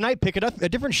 Maybe tonight pick a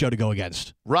different show to go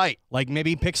against. Right. Like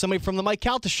maybe pick somebody from the Mike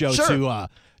Calta show Sure. to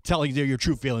tell you your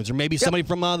true feelings, or maybe somebody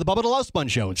from the Bubba the Love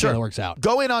Sponge show and see how that works out.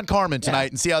 Go in on Carmen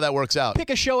tonight and see how that works out. Pick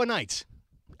a show a night.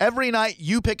 Every night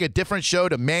you pick a different show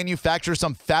to manufacture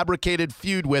some fabricated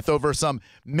feud with over some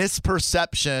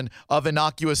misperception of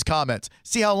innocuous comments.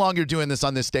 See how long you're doing this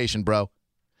on this station, bro.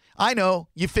 I know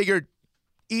you figured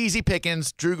easy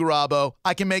pickings, Drew Garabo.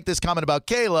 I can make this comment about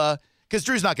Kayla because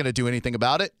Drew's not going to do anything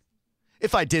about it.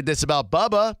 If I did this about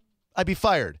Bubba, I'd be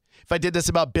fired. If I did this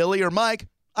about Billy or Mike,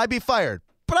 I'd be fired.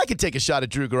 But I could take a shot at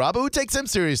Drew Garabo. Who takes him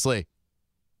seriously?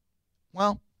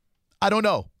 Well, I don't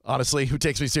know, honestly, who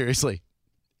takes me seriously.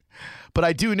 But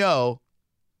I do know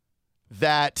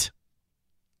that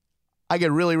I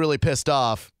get really, really pissed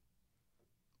off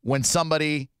when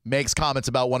somebody makes comments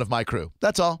about one of my crew.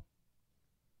 That's all.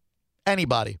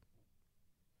 Anybody.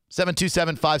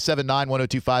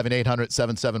 727-579-1025 and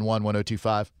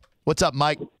 800-771-1025. What's up,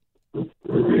 Mike?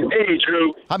 Hey,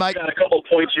 Drew. Hi, Mike. Got a couple of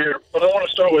points here, but I want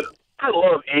to start with I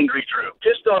love Angry Drew.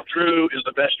 Pissed Off Drew is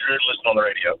the best journalist on the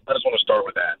radio. I just want to start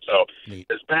with that. So,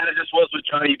 as bad as this was with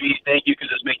Johnny B, thank you, because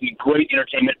it's making great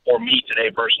entertainment for me today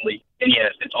personally. And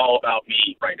yes, it's all about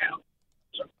me right now.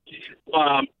 So,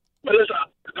 but listen,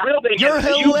 the real thing You're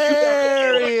is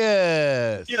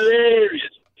hilarious.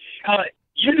 Hilarious.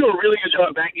 You do a really good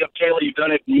job backing up Kayla. You've done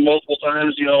it multiple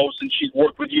times, since she's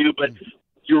worked with you, but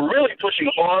you're really pushing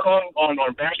hard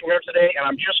on bashing her today, and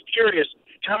I'm just curious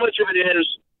how much of it is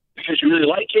because you really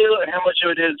like Kayla, and how much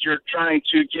of it is you're trying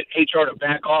to get HR to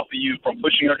back off of you from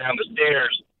pushing her down the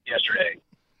stairs yesterday?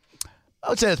 I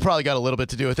would say it's probably got a little bit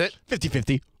to do with it.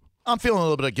 50-50. I'm feeling a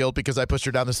little bit of guilt because I pushed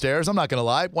her down the stairs. I'm not going to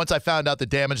lie. Once I found out the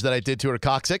damage that I did to her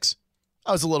coccyx,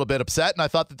 I was a little bit upset, and I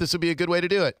thought that this would be a good way to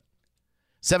do it.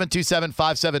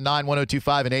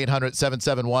 727-579-1025 and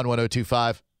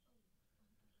 800-771-1025.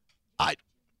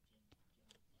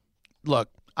 Look,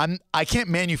 I can't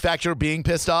manufacture being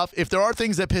pissed off. If there are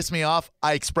things that piss me off,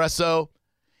 I express so.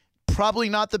 Probably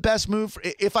not the best move.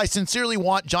 If I sincerely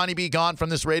want Johnny B gone from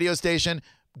this radio station,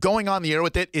 going on the air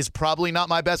with it is probably not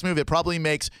my best move. It probably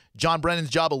makes John Brennan's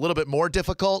job a little bit more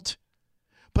difficult.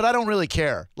 But I don't really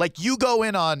care. Like, you go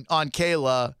in on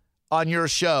Kayla on your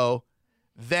show,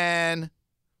 then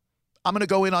I'm going to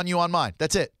go in on you on mine.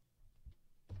 That's it.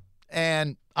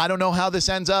 And I don't know how this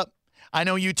ends up. I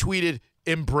know you tweeted,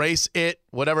 embrace it,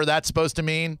 whatever that's supposed to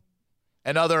mean.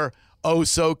 Another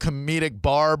oh-so-comedic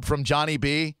barb from Johnny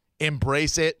B.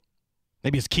 Embrace it.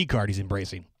 Maybe his key card he's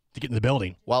embracing to get in the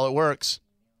building. While it works.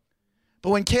 But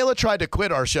when Kayla tried to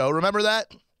quit our show, remember that?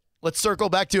 Let's circle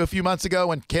back to a few months ago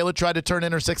when Kayla tried to turn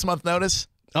in her 6-month notice.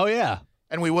 Oh, yeah.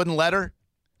 And we wouldn't let her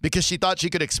because she thought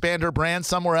she could expand her brand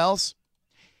somewhere else.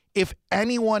 If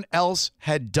anyone else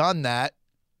had done that,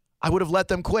 I would have let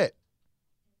them quit.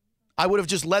 I would have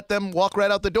just let them walk right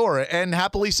out the door, and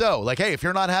happily so. Like, hey, if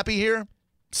you're not happy here,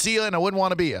 see you, and I wouldn't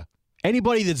want to be you.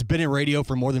 Anybody that's been in radio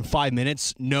for more than 5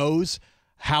 minutes knows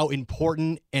how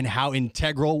important and how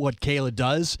integral what Kayla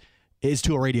does is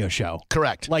to a radio show.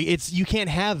 Correct. Like, you can't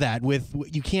have that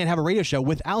you can't have a radio show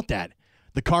without that.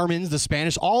 The Carmens, the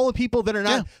Spanish, all the people that are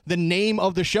not the name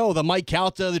of the show, the Mike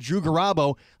Calta, the Drew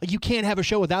Garabo, like, you can't have a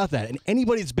show without that. And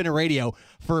anybody that's been in radio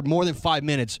for more than 5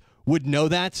 minutes would know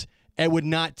that and would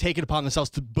not take it upon themselves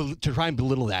to try and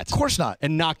belittle that. Of course not.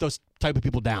 And knock those type of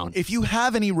people down. If you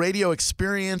have any radio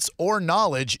experience or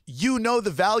knowledge, you know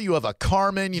the value of a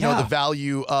Carmen, you know the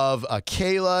value of a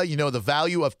Kayla, you know the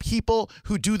value of people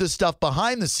who do the stuff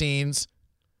behind the scenes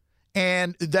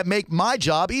and that make my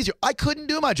job easier. I couldn't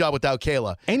do my job without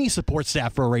Kayla. Any support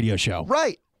staff for a radio show.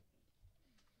 Right.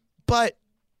 But,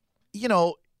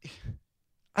 I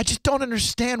just don't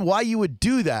understand why you would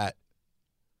do that.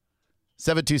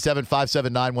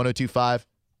 727-579-1025.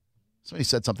 Somebody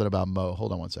said something about Mo.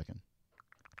 Hold on one second.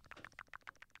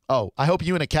 Oh, I hope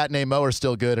you and a cat named Mo are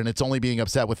still good and it's only being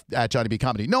upset with at Johnny B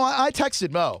Comedy. No, I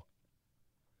texted Mo.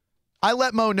 I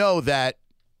let Mo know that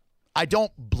I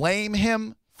don't blame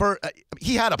him for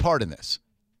he had a part in this.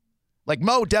 Like,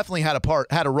 Mo definitely had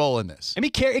a role in this. I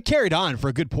mean, it carried on for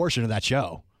a good portion of that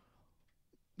show.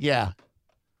 Yeah.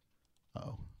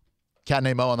 Oh. Cat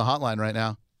named Mo on the hotline right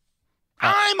now.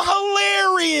 I'm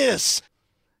hilarious.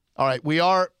 All right, we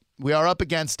are up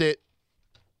against it.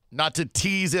 Not to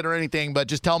tease it or anything, but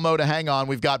just tell Mo to hang on.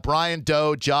 We've got Brian,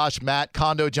 Doe, Josh, Matt,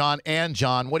 Condo John, and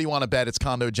John. What do you want to bet? It's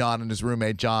Condo John and his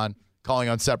roommate John calling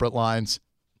on separate lines.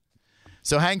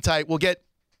 So hang tight. We'll get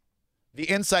the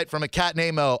insight from a cat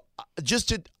named Mo.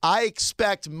 I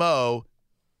expect Mo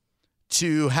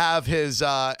to have his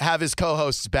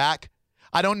co-hosts back.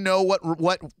 I don't know what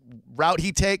route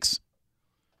he takes,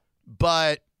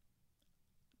 but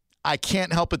I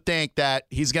can't help but think that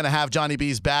he's going to have Johnny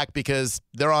B's back because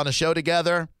they're on a show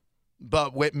together.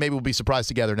 But maybe we'll be surprised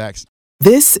together next.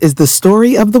 This is the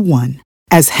story of the one.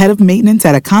 As head of maintenance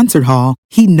at a concert hall,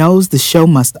 he knows the show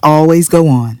must always go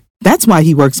on. That's why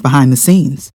he works behind the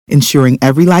scenes, ensuring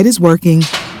every light is working,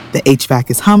 the HVAC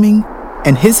is humming,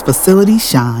 and his facility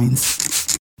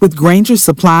shines. With Grainger's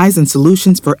supplies and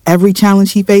solutions for every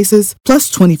challenge he faces,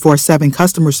 plus 24/7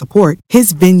 customer support,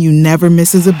 his venue never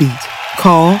misses a beat.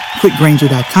 Call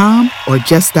quickgrainger.com or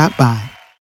just stop by.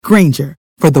 Grainger,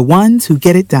 for the ones who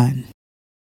get it done.